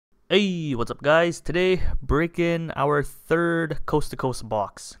Hey, what's up guys? Today, breaking our third coast to coast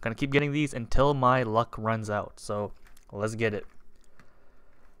box. Gonna keep getting these until my luck runs out. So, let's get it.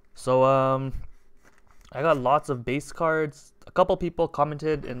 So, I got lots of base cards. A couple people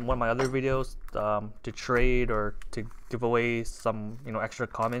commented in one of my other videos to trade or to give away some, extra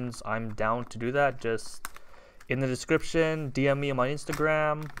commons. I'm down to do that. Just in the description, DM me on my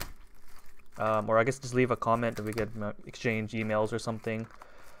Instagram. Or I guess just leave a comment if we could exchange emails or something.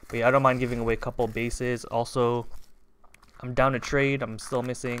 But yeah, I don't mind giving away a couple bases. Also, I'm down to trade. I'm still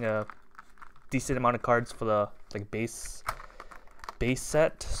missing a decent amount of cards for the base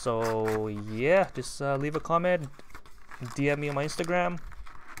set. So yeah, just leave a comment, DM me on my Instagram.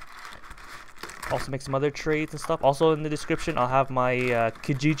 Also make some other trades and stuff. Also in the description, I'll have my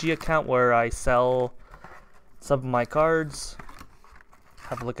Kijiji account where I sell some of my cards.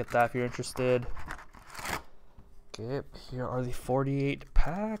 Have a look at that if you're interested. Okay, here are the 48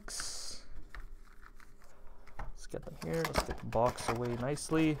 packs. Let's get them here. Let's get the box away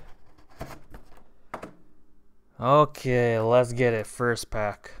nicely. Okay, let's get it. First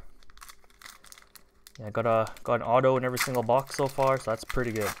pack. Yeah, I got an auto in every single box so far, so that's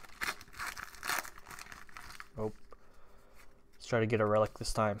pretty good. Oh, let's try to get a relic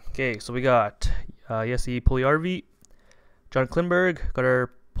this time. Okay, so we got Yessi Puliarvi, John Klimberg. Got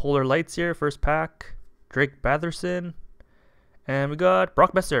our Polar Lights here. First pack. Drake Batherson, and we got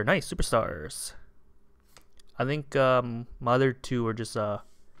Brock Besser. Nice superstars. I think my other two are just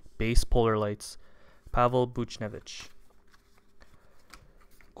base Polar Lights. Pavel Buchnevich.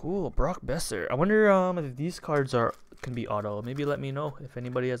 Cool, Brock Besser. I wonder if these cards can be auto. Maybe let me know if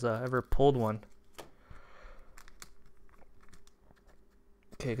anybody has ever pulled one.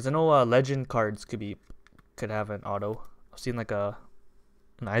 Okay, because I know legend cards could have an auto. I've seen like an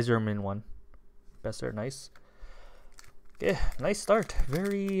Iserman one. Besser, nice. Yeah, nice start.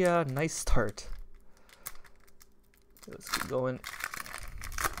 Very nice start. Let's keep going.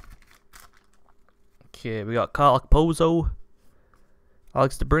 Okay, we got Kyle Okposo,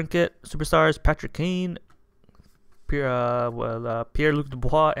 Alex DeBrincat, superstars Patrick Kane, Pierre-Luc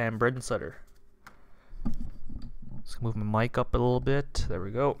Dubois, and Brendan Sutter. Let's move my mic up a little bit. There we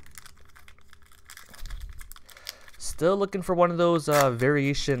go. Still looking for one of those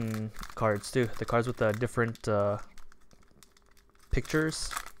variation cards too. The cards with the different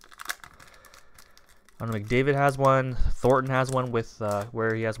pictures. I don't know, McDavid has one. Thornton has one with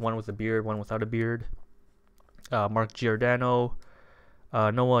where he has one with a beard, one without a beard. Mark Giordano,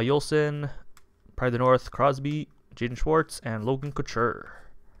 Noah Yolson, Pride of the North, Crosby, Jaden Schwartz, and Logan Couture.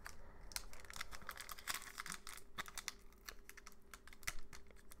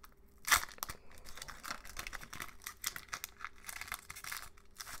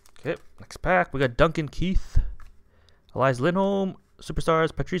 Okay, next pack, we got Duncan Keith, Elias Lindholm, superstars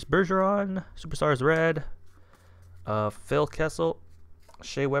Patrice Bergeron, superstars Red, Phil Kessel,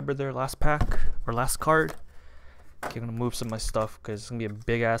 Shea Weber there, last pack, or last card. Okay, I'm gonna move some of my stuff because it's gonna be a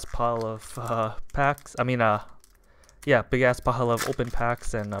big ass pile of packs. I mean, yeah, big ass pile of open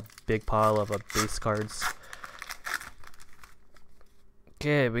packs and a big pile of base cards.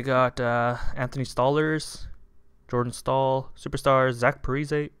 Okay, we got Anthony Stallers, Jordan Stahl, superstars Zach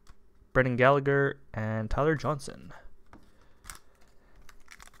Parise, Brendan Gallagher, and Tyler Johnson.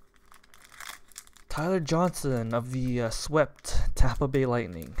 Tyler Johnson of the swept Tampa Bay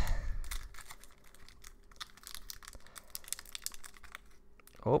Lightning.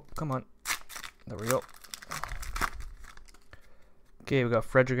 Oh, come on. There we go. Okay, we got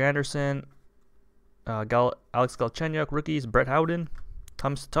Frederick Anderson, Alex Galchenyuk, rookies, Brett Howden,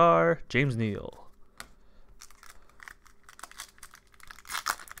 Tom Tatar, James Neal.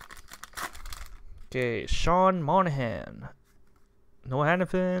 Okay, Sean Monahan, Noah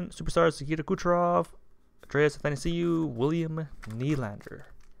Hannafin, superstars Nikita Kucherov, Andreas Athanasiou, William Nylander.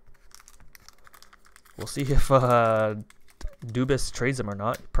 We'll see if Dubas trades him or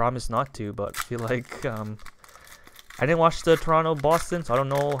not. Promise not to, but I feel like I didn't watch the Toronto-Boston, so I don't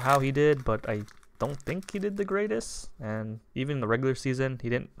know how he did, but I don't think he did the greatest. And even in the regular season, he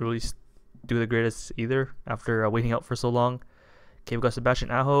didn't really do the greatest either after waiting out for so long. Okay, we got Sebastian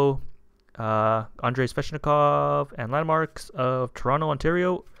Aho, Andrei Svechnikov, and Landmarks of Toronto,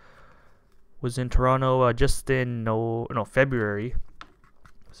 Ontario. Was in Toronto just in February.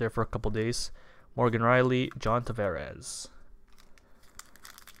 Was there for a couple days. Morgan Riley, John Tavares.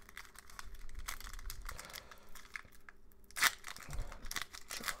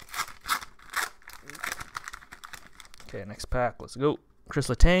 Okay, next pack. Let's go. Chris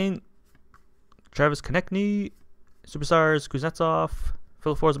Letang, Travis Konechny, superstars Kuznetsov,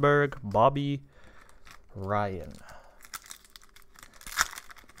 Phil Forsberg, Bobby Ryan.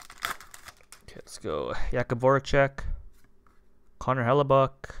 Let's go. Jakub Voracek, Connor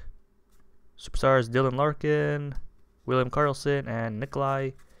Hellebuck, superstars Dylan Larkin, William Karlsson, and Nikolai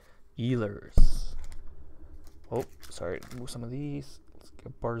Ehlers. Oh, sorry. Move some of these. Let's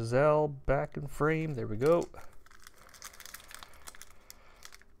get Barzell back in frame. There we go.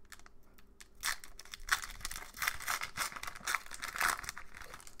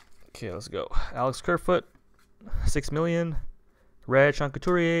 Okay, let's go. Alex Kerfoot, 6 million. Red, Sean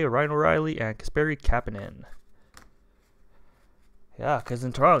Couturier, Ryan O'Reilly, and Kasperi Kapanen. Yeah, because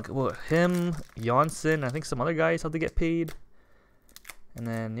in Toronto, well, him, Janssen, I think some other guys have to get paid. And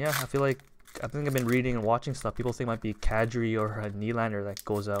then, yeah, I think I've been reading and watching stuff. People think it might be Kadri or a Nylander that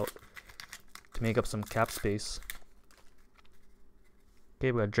goes out to make up some cap space.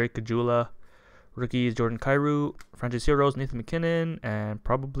 Okay, we got Drake Caggiula. Rookies, Jordan Kyrou, franchise heroes, Nathan McKinnon, and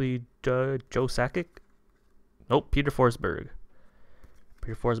probably Joe Sakic. Nope, Peter Forsberg.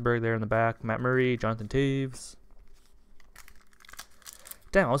 Peter Forsberg there in the back. Matt Murray, Jonathan Taves.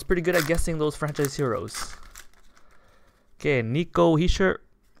 Damn, I was pretty good at guessing those franchise heroes. Okay, Nico Hischier,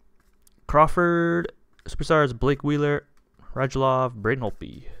 Crawford, superstars Blake Wheeler, Radulov, Braden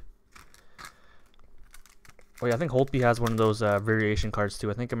Holtby. Oh yeah, I think Holtby has one of those variation cards too.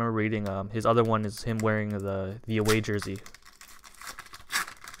 I think I remember reading his other one is him wearing the away jersey,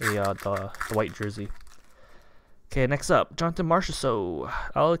 the white jersey. Okay, next up, Jonathan Marchessault,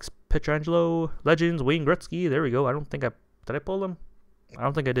 Alex Pietrangelo, Legends, Wayne Gretzky. There we go. Did I pull him? I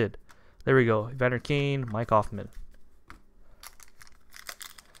don't think I did. There we go. Evander Kane, Mike Hoffman.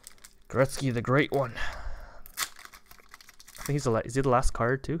 Gretzky, the great one. I think is he the last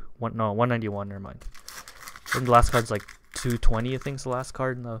card too? 191. Never mind. And the last card's like 220. I think is the last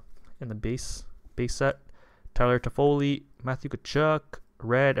card in the base set. Tyler Toffoli, Matthew Tkachuk,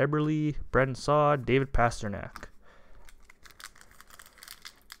 Red Eberle, Brandon Saad, David Pasternak.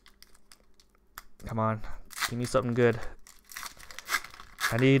 Come on, give me something good.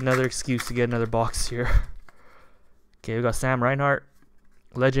 I need another excuse to get another box here. Okay, we got Sam Reinhart,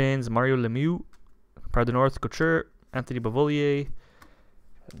 Legends, Mario Lemieux, Pride of the North, Couture, Anthony Beauvillier,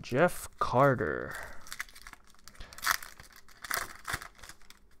 and Jeff Carter.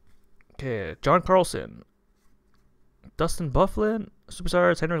 Okay, John Carlson, Dustin Byfuglien,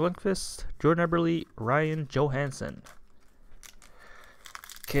 superstars Henrik Lundqvist, Jordan Eberle, Ryan Johansson.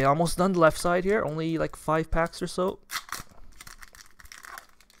 Okay, almost done the left side here. Only like 5 packs or so.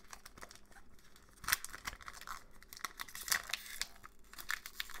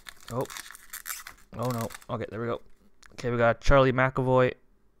 Oh no. Okay, there we go. Okay, we got Charlie McAvoy,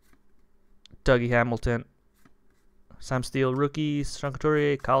 Dougie Hamilton, Sam Steele rookies, Sean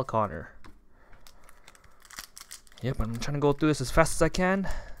Couturier, Kyle Connor. Yep, I'm trying to go through this as fast as I can.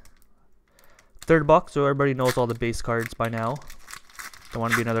 Third box, so everybody knows all the base cards by now. Don't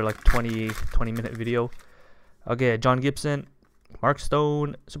want to be another like 20 minute video. Okay, John Gibson, Mark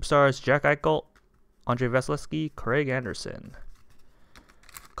Stone, superstars Jack Eichel, Andrei Vasilevsky, Craig Anderson.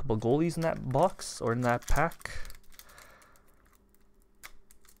 A couple goalies in that box or in that pack.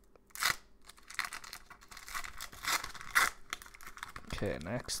 Okay,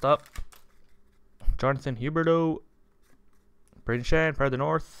 next up, Jonathan Huberdeau, Braden Shan, Pride of the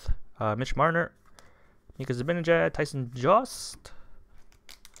North, Mitch Marner, Mika Zibanejad, Tyson Jost.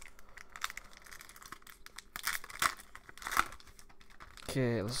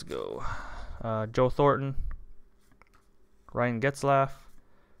 Okay, let's go. Joe Thornton, Ryan Getzlaff,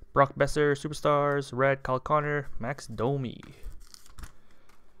 Brock Besser, superstars, Red, Kyle Connor, Max Domi.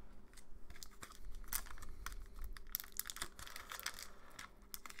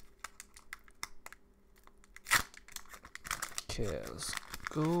 Okay, let's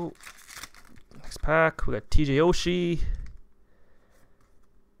go. Next pack, we got TJ Oshie,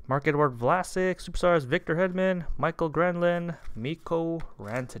 Mark-Edouard Vlasic, superstars Victor Hedman, Michael Granlund, Mikko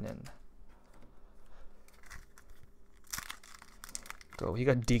Rantanen. So he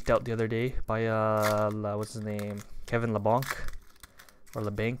got deked out the other day by what's his name? Kevin LeBlanc or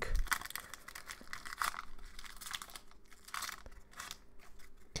LeBanc.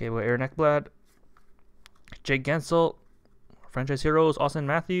 Okay, we got Aaron Ekblad, Jake Gensel, franchise heroes Austin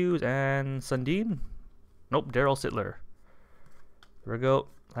Matthews and Sundin. Nope, Daryl Sittler. There we go.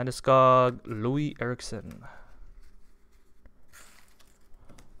 Landeskog, Louis Eriksson.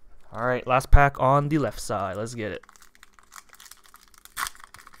 Alright, last pack on the left side. Let's get it.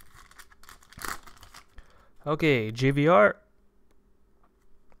 Okay, JVR.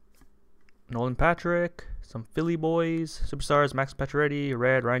 Nolan Patrick. Some Philly boys. Superstars Max Pacioretty,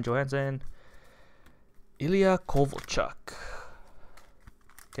 Red, Ryan Johansson. Ilya Kovalchuk.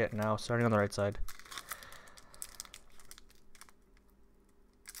 Okay, now starting on the right side.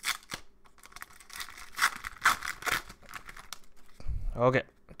 Okay,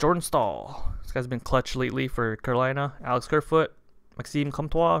 Jordan Stahl. This guy's been clutch lately for Carolina. Alex Kerfoot, Maxime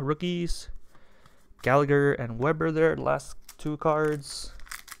Comtois, rookies. Gallagher and Weber there, last 2 cards.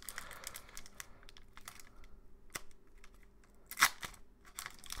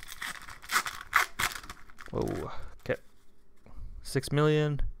 Whoa, okay. 6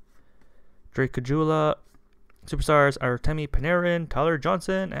 million. Drake Kajula. Superstars Artemi Panarin, Tyler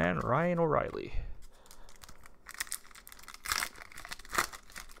Johnson, and Ryan O'Reilly.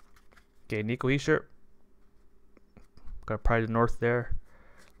 Okay, Nico Hischier. Got Pride of the North there.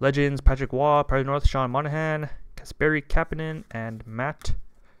 Legends, Patrick Waugh, Pride of the North, Sean Monahan, Kasperi Kapanen, and Matt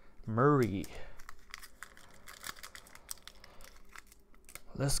Murray.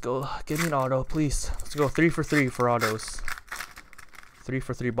 Let's go. Give me an auto, please. Let's go 3 for 3 for autos. 3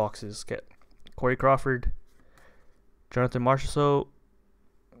 for 3 boxes. Get Corey Crawford, Jonathan Marchessault.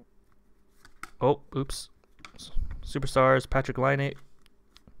 Oh, oops. Superstars, Patrick Laine,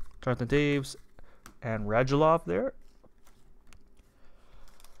 Jonathan Taves, and Radulov there.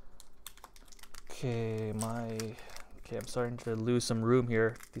 Okay, I'm starting to lose some room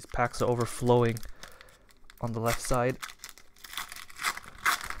here. These packs are overflowing on the left side.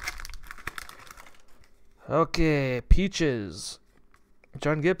 Okay, Peaches.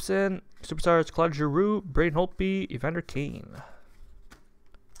 John Gibson, Superstars, Claude Giroux, Braden Holtby, Evander Kane.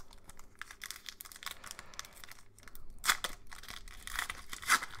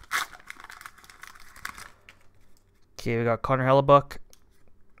 Okay, we got Connor Hellebuck,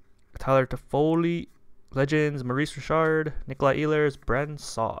 Tyler Toffoli, Legends, Maurice Richard, Nikolai Ehlers, Brandon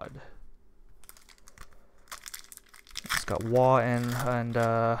Saad. It's got Waugh and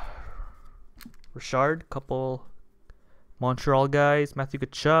Richard, couple Montreal guys, Matthew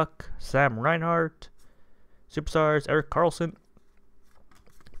Tkachuk, Sam Reinhart, Superstars, Erik Karlsson,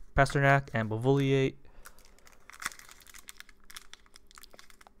 Pasternak, and Beauvillier.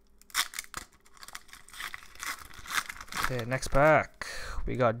 Okay, next pack.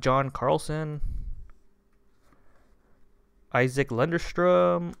 We got John Carlson, Isaac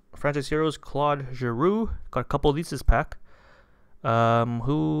Lenderstrom, Franchise Heroes, Claude Giroux. Got a couple of these this pack. I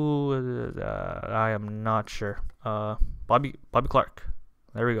am not sure. Bobby Clark.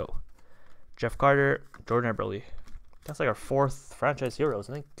 There we go. Jeff Carter, Jordan Eberle. That's like our 4th Franchise Heroes.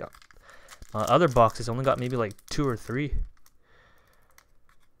 I think other boxes only got maybe like 2 or 3.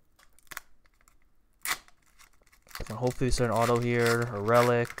 And hopefully it's an auto here, a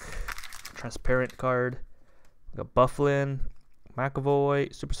relic, transparent card. We got Bufflin, McAvoy,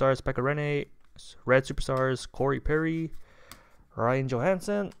 Superstars, Pekka Rinne, Red Superstars, Corey Perry, Ryan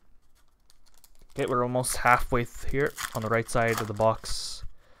Johansson. Okay, we're almost halfway here on the right side of the box.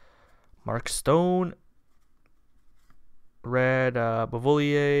 Mark Stone, Red,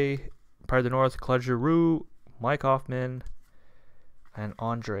 Beauvillier, Pride of the North, Claude Giroux, Mike Hoffman, and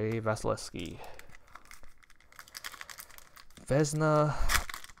Andre Vasilevsky. Vezina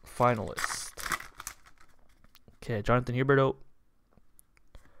finalist. Okay, Jonathan Huberdeau.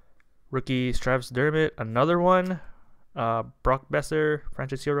 Rookies, Travis Dermott, another one. Brock Besser,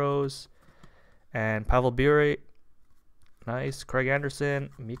 Franchise Heroes, and Pavel Bure. Nice. Craig Anderson,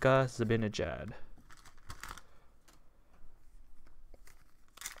 Mika Zibanejad.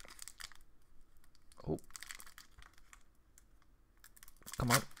 Oh.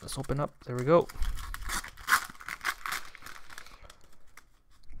 Come on, let's open up. There we go.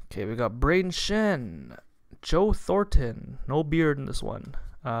 Okay, we got Braden Shen, Joe Thornton, no beard in this one.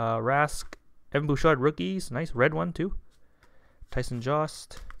 Rask, Evan Bouchard, rookies, nice red one too. Tyson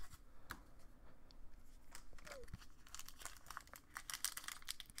Jost.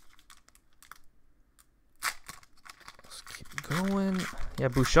 Let's keep going. Yeah,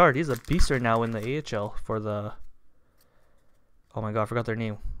 Bouchard, he's a beast right now in the AHL for the. Oh my god, I forgot their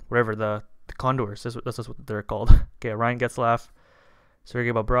name. Whatever, the Condors. That's what they're called. Okay, Ryan Getzlaff.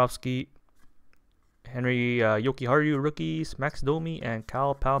 Sergei Bobrovsky, Henry Jokiharju, rookies, Max Domi, and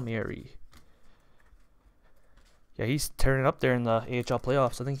Cal Palmieri. Yeah, he's tearing it up there in the AHL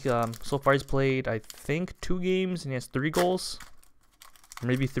playoffs. I think so far he's played, I think, 2 games, and he has 3 goals. Or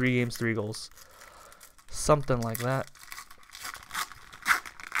maybe 3 games, 3 goals. Something like that.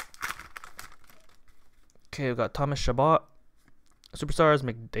 Okay, we've got Thomas Chabot. Superstars,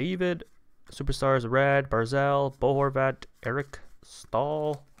 McDavid. Superstars, Red, Barzal, Bo Horvat, Eric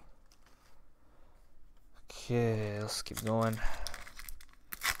Stahl. Okay, let's keep going.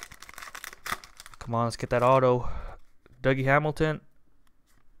 Come on, let's get that auto. Dougie Hamilton,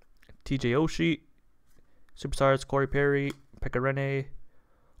 TJ Oshie, Superstars, Corey Perry, Pekka Rinne.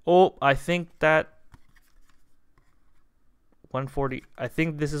 Oh, I think that 140. I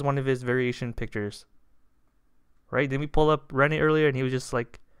think this is one of his variation pictures. right? Didn't we pull up Rene earlier and he was just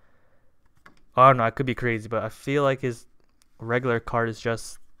like, I don't know, I could be crazy, but I feel like his regular card is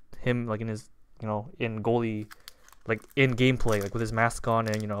just him like in his, you know, in goalie, like in gameplay, like with his mask on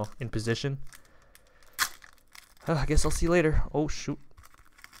and, you know, in position. I guess I'll see you later. Oh shoot.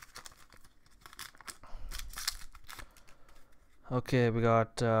 Okay, we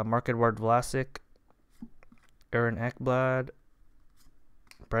got Mark-Edouard Vlasic, Aaron Ekblad,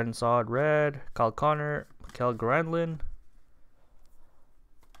 Brendan Saad red, Kyle Connor, Mikael Granlund.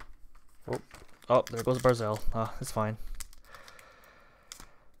 Oh, there goes Barzell. It's fine.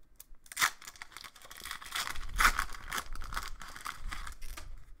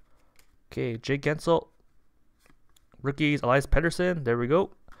 Okay, Jake Gensel. Rookies, Elias Pettersson. There we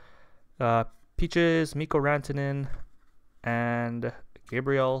go. Peaches, Mikko Rantanen, and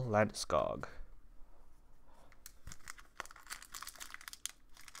Gabriel Landeskog.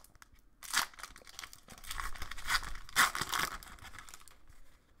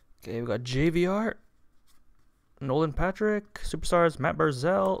 Okay, we got JVR, Nolan Patrick, Superstars, Matt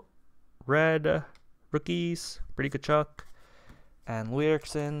Barzell, red, rookies, Brady Tkachuk, and Louis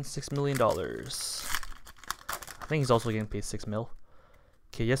Eriksson, $6 million. I think he's also getting paid $6 million.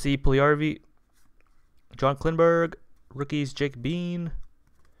 Okay, Jesse Puljujärvi, John Klingberg, rookies, Jake Bean,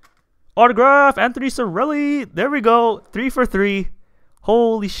 autograph, Anthony Cirelli. There we go, 3 for 3.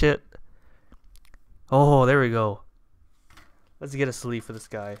 Holy shit. Oh, there we go. Let's get a sleeve for this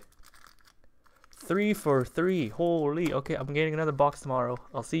guy. 3 for 3. Holy. Okay, I'm getting another box tomorrow.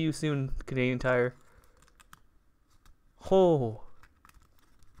 I'll see you soon, Canadian Tire. Oh.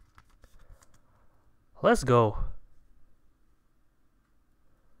 Let's go.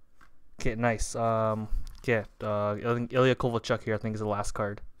 Okay, nice. Yeah, Ilya Kovalchuk here, I think, is the last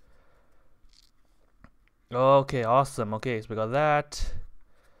card. Okay, awesome. Okay, so we got that.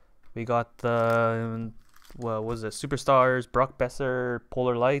 We got the, what was it? Superstars, Brock Besser,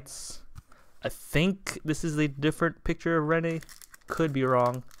 Polar Lights. I think this is a different picture of Rene. Could be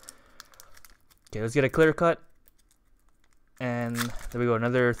wrong. Okay, let's get a clear cut. And there we go.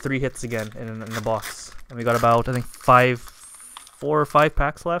 Another 3 hits again in the box. And we got about, I think, 4 or 5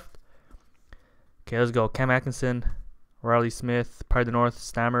 packs left. Okay, let's go. Cam Atkinson, Riley Smith, Pride of the North,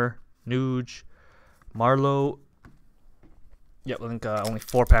 Stammer, Nuge, Marlowe. Yep, I think only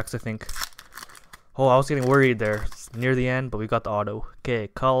 4 packs, I think. Oh, I was getting worried there. It's near the end, but we got the auto. Okay,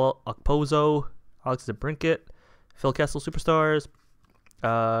 Kyle Okposo, Alex DeBrincat, Phil Kessel Superstars,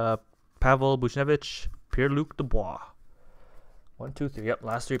 Pavel Buchnevich, Pierre-Luc Dubois. 1, 2, 3. Yep,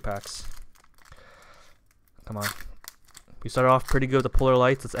 last 3 packs. Come on. We started off pretty good with the Polar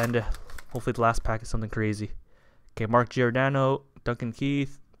Lights. Let's end it. Hopefully the last pack is something crazy. Okay, Mark Giordano, Duncan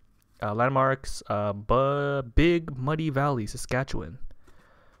Keith, Landmarks, Big Muddy Valley, Saskatchewan.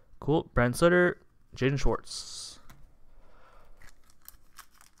 Cool. Brand Sutter, Jaden Schwartz.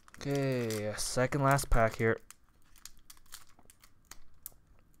 Okay, second last pack here.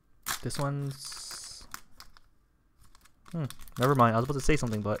 This one's... never mind. I was about to say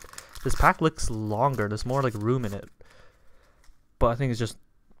something, but this pack looks longer. There's more like room in it. But I think it's just...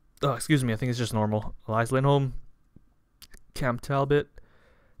 Oh, excuse me. I think it's just normal. Elias Lindholm, Cam Talbot,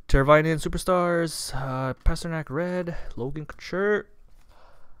 Teravainen Superstars, Pasternak Red, Logan Couture.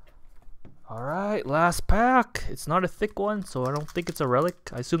 Alright, last pack. It's not a thick one, so I don't think it's a relic.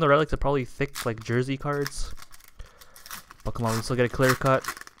 I assume the relics are probably thick, like jersey cards. But come on, we still get a clear cut.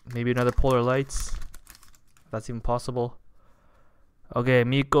 Maybe another Polar Lights. If that's even possible. Okay,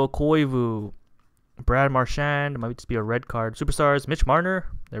 Mikko Koivu, Brad Marchand. Might just be a red card. Superstars, Mitch Marner.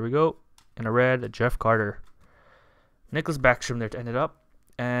 There we go. And a red, Jeff Carter. Nicholas Backstrom there to end it up.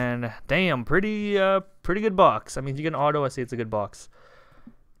 And damn, pretty good box. I mean, if you get an auto, I say it's a good box.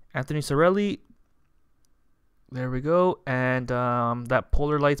 Anthony Cirelli. There we go. And that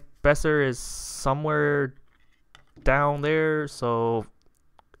Polar Lights Besser is somewhere down there. So,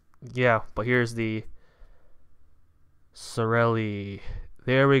 yeah. But here's the Cirelli.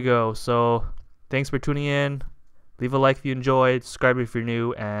 There we go. So, thanks for tuning in. Leave a like if you enjoyed. Subscribe if you're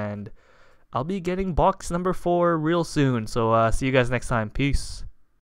new. And I'll be getting box number 4 real soon. So, see you guys next time. Peace.